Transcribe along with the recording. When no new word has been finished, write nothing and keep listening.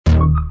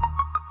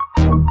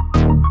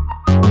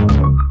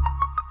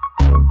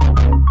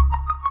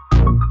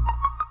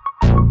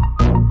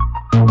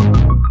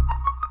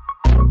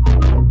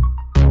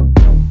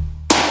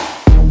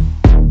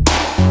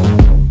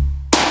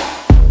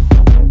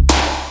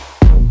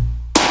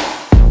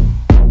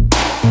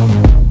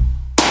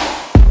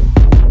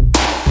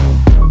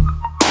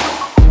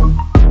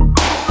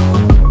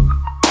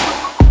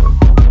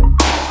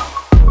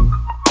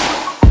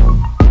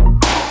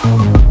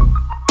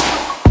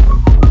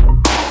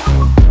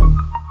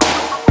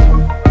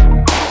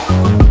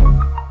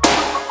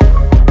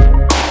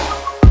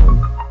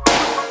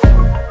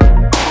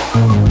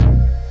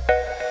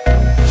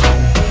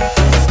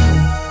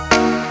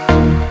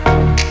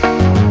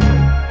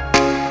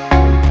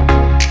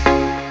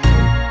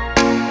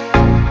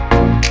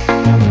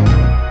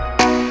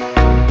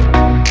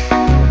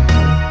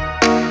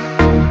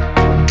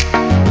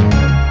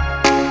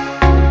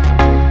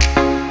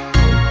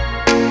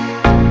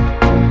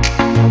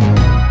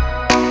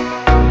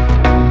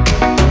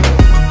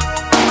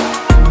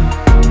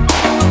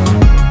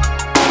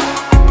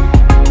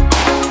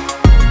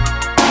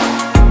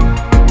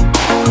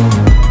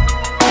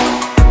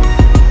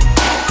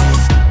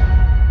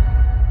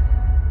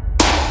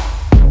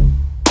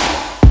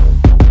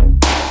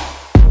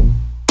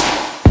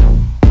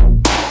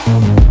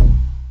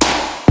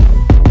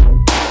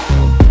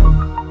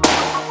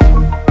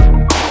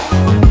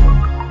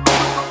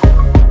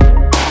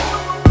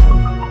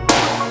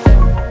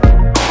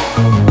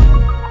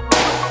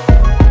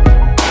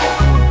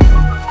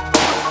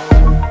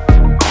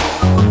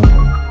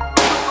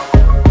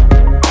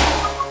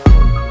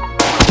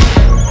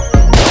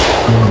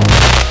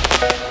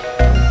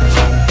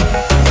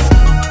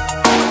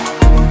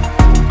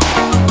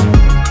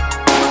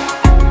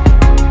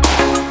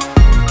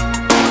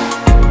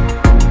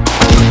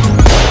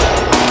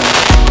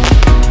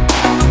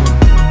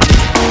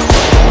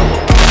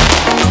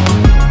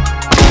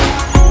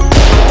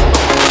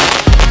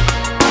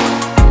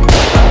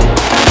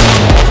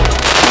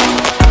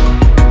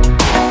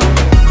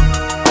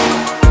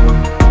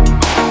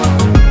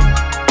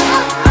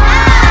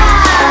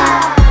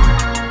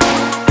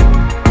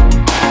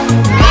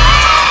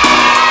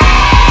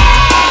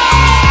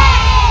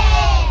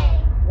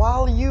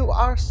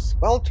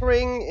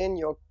sweltering in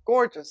your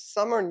gorgeous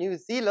summer New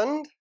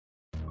Zealand.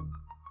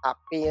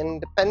 Happy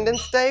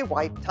Independence Day,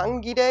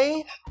 Waitangi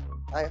Day.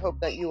 I hope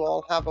that you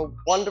all have a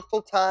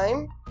wonderful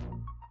time.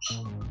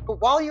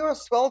 But while you're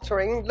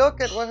sweltering, look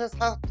at what has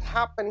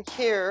happened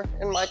here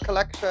in my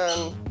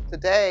collection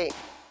today.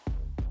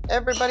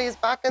 Everybody's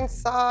back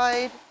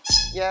inside.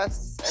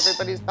 Yes,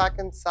 everybody's back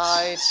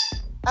inside.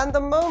 And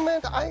the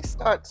moment I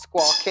start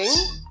squawking,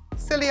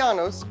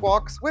 Ciliano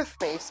squawks with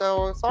me.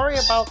 So sorry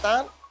about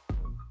that.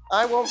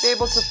 I won't be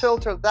able to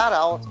filter that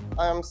out.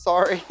 I'm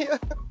sorry.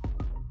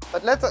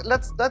 But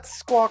let's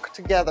squawk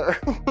together.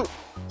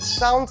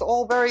 Sounds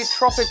all very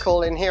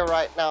tropical in here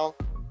right now.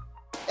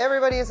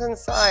 Everybody is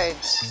inside,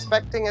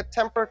 expecting a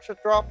temperature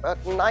drop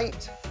at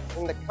night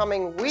in the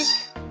coming week.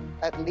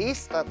 At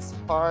least that's as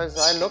far as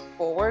I look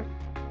forward.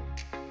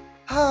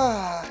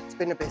 It's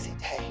been a busy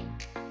day,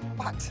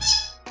 but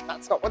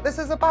that's not what this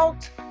is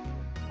about.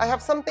 I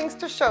have some things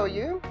to show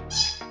you.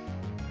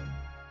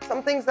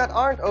 Some things that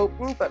aren't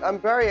open, but I'm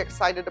very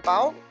excited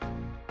about.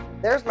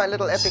 There's my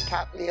little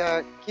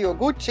Epicatlia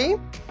Kyoguchi.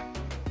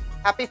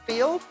 Happy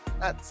field.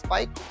 That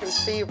spike you can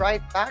see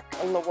right back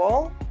on the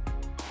wall.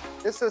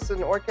 This is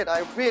an orchid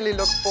I really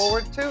look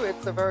forward to.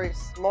 It's a very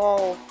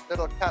small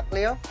little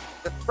cattleya.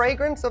 The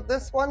fragrance of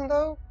this one,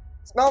 though,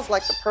 smells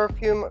like the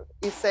perfume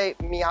Issei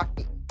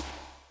Miyake.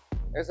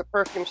 There's a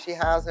perfume she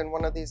has in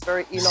one of these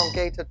very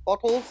elongated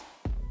bottles,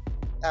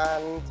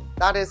 and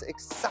that is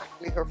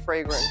exactly her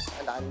fragrance,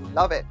 and I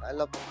love it. I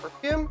love the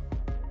perfume,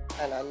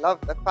 and I love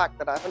the fact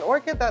that I have an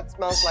orchid that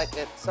smells like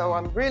it. So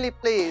I'm really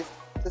pleased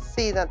to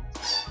see that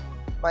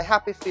my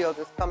happy field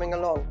is coming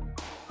along.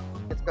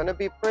 It's going to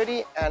be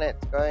pretty, and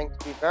it's going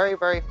to be very,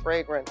 very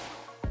fragrant.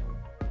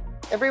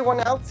 Everyone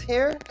else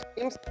here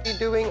seems to be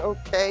doing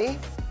okay.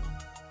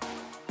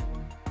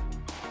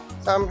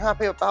 So I'm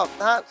happy about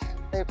that.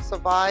 They've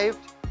survived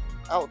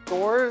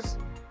outdoors.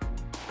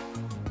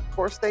 Of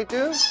course they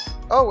do.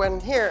 Oh,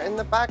 and here in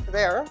the back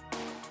there,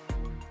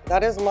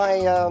 that is my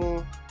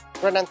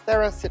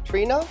Grananthera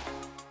citrina.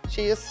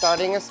 She is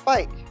starting a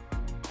spike.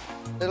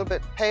 A little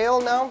bit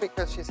pale now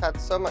because she's had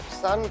so much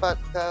sun, but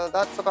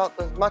that's about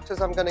as much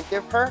as I'm going to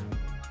give her.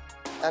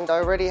 And I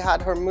already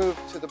had her moved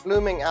to the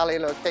blooming alley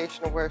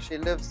location where she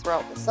lives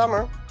throughout the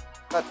summer.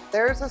 But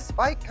there's a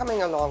spike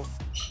coming along.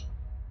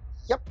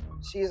 Yep,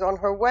 she's on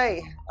her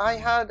way. I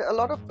had a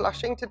lot of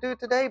flushing to do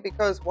today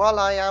because while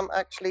I am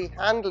actually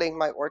handling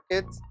my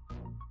orchids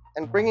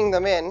and bringing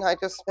them in, I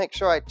just make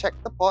sure I check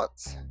the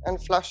pots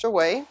and flush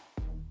away.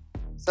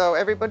 So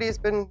everybody's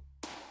been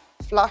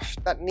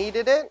flushed that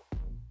needed it.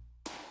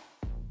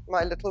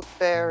 My little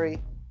fairy.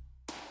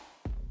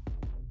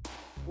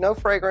 No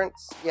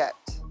fragrance yet.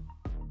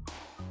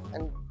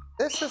 And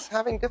this is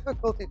having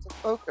difficulty to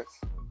focus.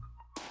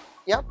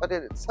 Yeah, but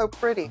it's so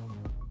pretty.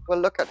 We'll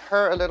look at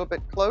her a little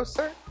bit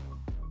closer.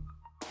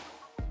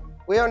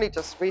 We only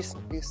just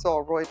recently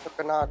saw Roy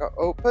Tokunaga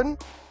open,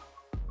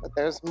 but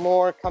there's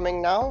more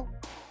coming now.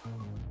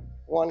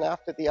 One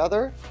after the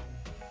other.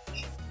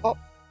 Pop,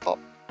 pop,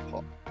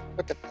 pop.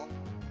 Look at that.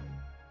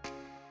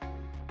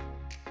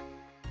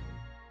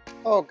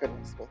 Oh,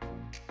 goodness me.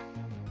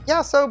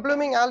 Yeah, so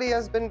Blooming Alley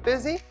has been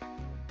busy.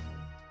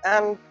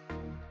 And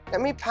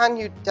let me pan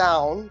you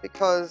down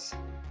because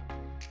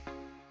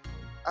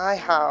I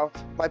have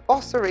my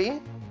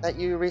Bossery that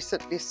you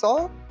recently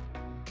saw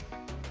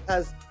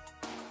has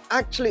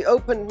actually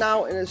opened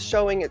now and is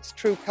showing its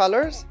true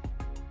colors.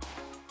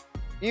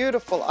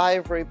 Beautiful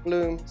ivory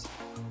blooms.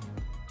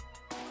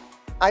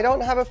 I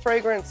don't have a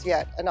fragrance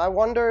yet, and I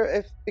wonder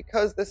if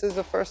because this is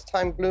a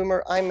first-time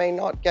bloomer, I may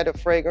not get a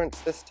fragrance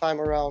this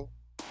time around.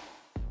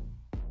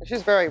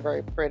 She's very,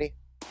 very pretty.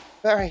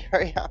 Very,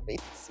 very happy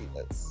to see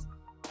this.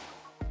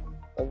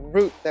 The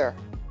root there.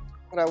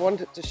 But I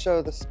wanted to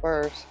show the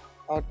spurs,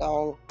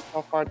 how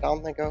far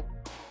down they go.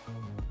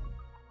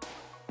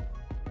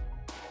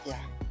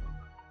 Yeah.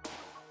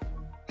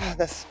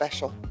 That's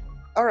special.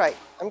 All right,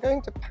 I'm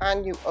going to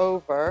pan you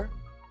over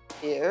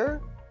here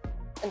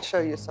and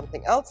show you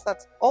something else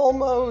that's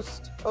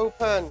almost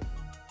open.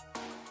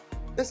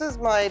 This is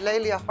my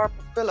Laelia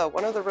harpophylla,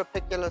 one of the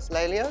rapiculus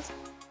Laelias.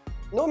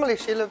 Normally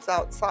she lives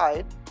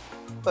outside,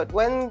 but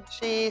when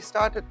she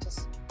started to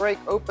break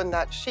open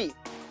that sheath,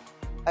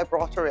 I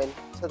brought her in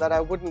so that I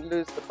wouldn't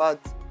lose the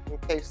buds in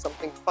case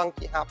something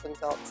funky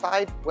happens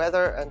outside,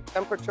 weather and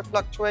temperature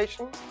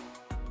fluctuations.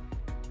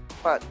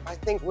 But I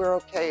think we're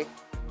okay.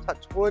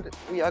 Touch wood,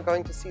 we are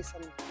going to see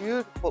some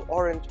beautiful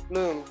orange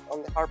blooms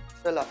on the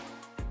harpophylla.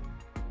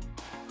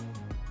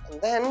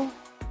 And then,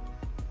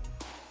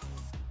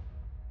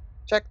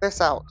 check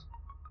this out.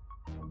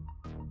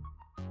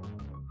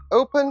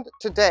 Opened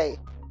today.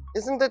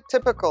 Isn't it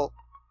typical?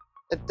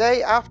 A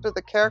day after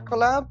the Care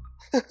collab?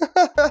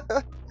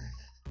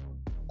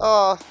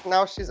 Oh,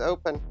 now she's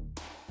open.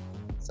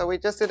 So we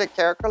just did a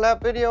Care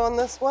collab video on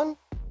this one.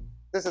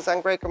 This is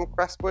Angraecum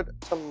crestwood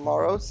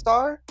Tomorrow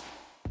Star.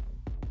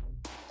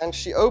 And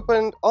she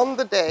opened on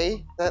the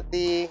day that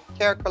the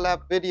Care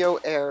collab video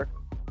aired.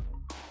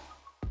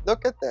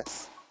 Look at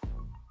this.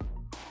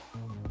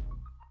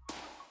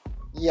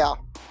 Yeah.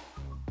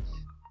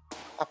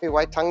 Happy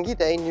Waitangi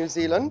Day, New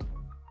Zealand,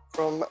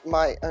 from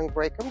my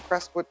Ungraken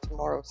Crestwood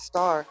Tomorrow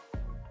Star.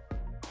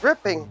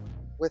 Dripping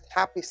with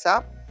happy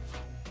sap,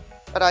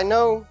 but I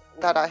know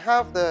that I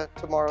have the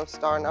Tomorrow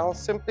Star now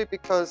simply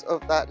because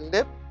of that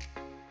lip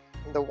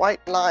and the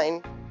white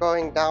line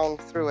going down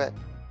through it.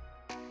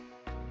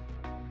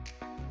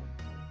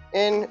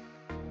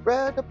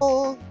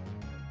 Incredible,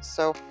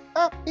 so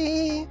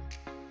happy.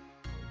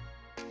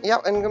 Yeah,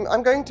 and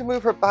I'm going to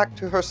move her back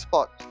to her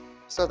spot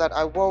so that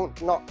I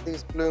won't knock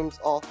these blooms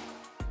off.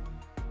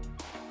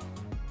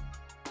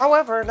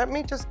 However, let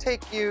me just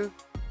take you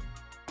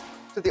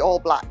to the all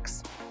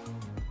blacks.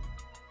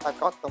 I've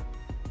got them.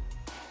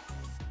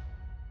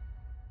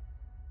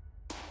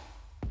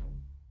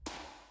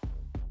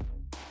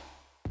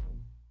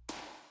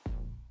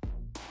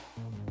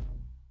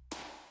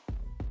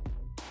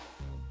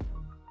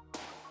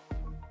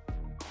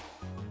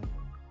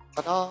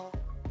 Ta-da!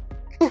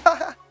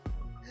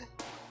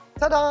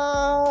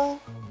 Ta-da!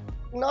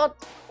 Not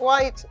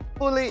quite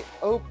fully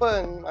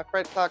open, my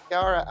Fred Clark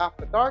Yara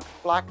After Dark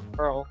Black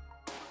Pearl.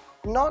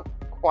 Not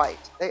quite.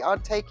 They are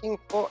taking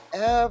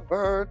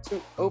forever to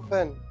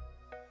open.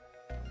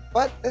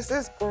 But this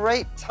is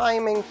great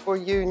timing for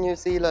you, New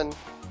Zealand.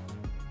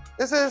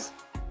 This is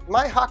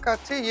my haka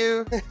to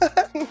you.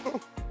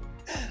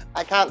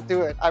 I can't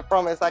do it. I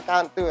promise I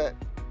can't do it.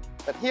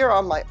 But here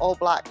are my all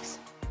blacks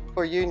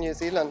for you, New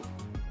Zealand.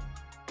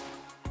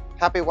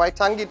 Happy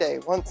Waitangi Day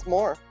once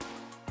more.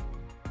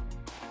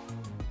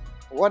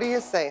 What do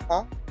you say,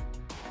 huh?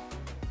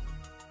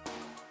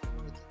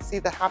 You can see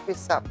the happy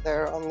sap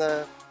there on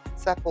the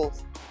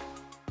sepals.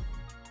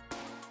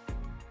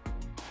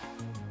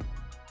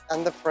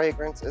 And the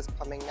fragrance is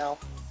coming now.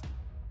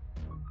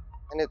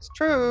 And it's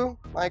true,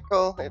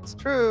 Michael, it's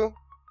true.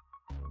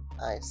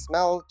 I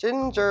smell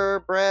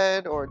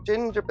gingerbread or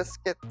ginger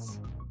biscuits.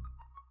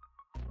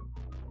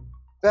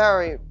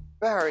 Very,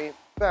 very,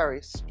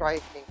 very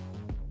striking.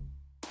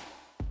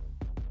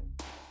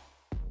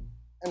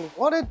 And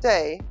what a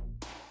day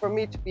for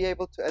me to be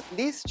able to at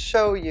least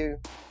show you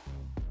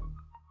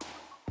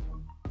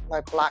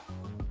my black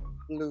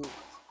blues.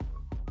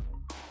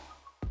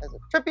 As a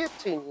tribute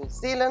to New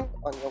Zealand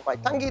on your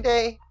Waitangi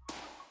Day,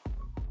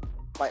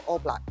 my all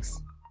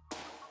blacks.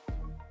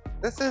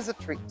 This is a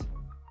treat.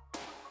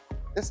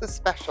 This is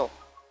special.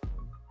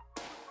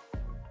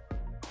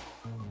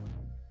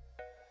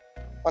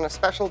 On a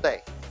special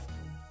day.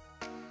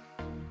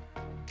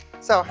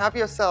 So have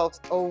yourselves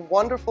a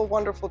wonderful,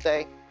 wonderful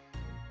day.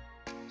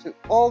 To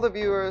all the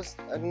viewers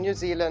in New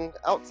Zealand,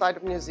 outside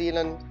of New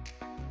Zealand,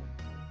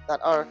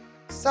 that are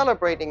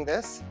celebrating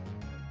this.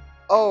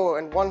 Oh,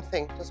 and one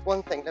thing, just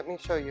one thing, let me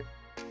show you.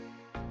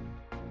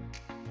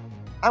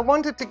 I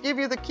wanted to give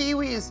you the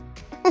kiwis.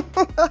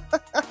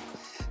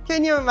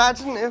 Can you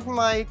imagine if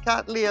my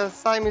cat Leah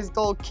Siamese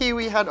doll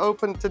kiwi had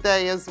opened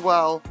today as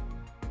well?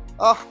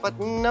 Oh, but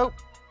nope,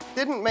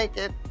 didn't make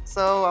it.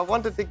 So I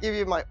wanted to give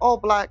you my all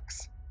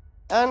blacks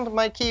and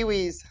my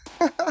kiwis.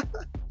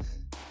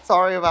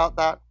 Sorry about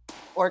that,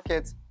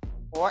 orchids.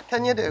 What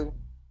can you do?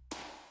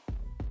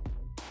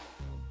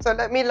 So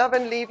let me love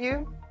and leave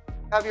you.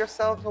 Have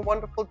yourselves a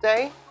wonderful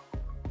day.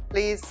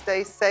 Please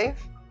stay safe.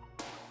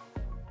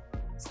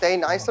 Stay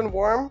nice and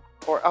warm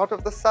or out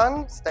of the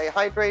sun. Stay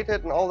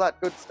hydrated and all that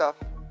good stuff.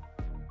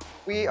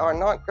 We are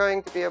not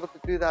going to be able to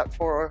do that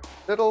for a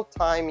little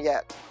time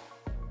yet.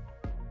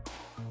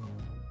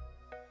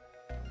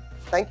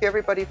 Thank you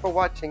everybody for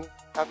watching.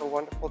 Have a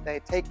wonderful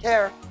day. Take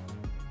care.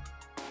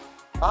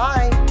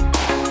 Bye.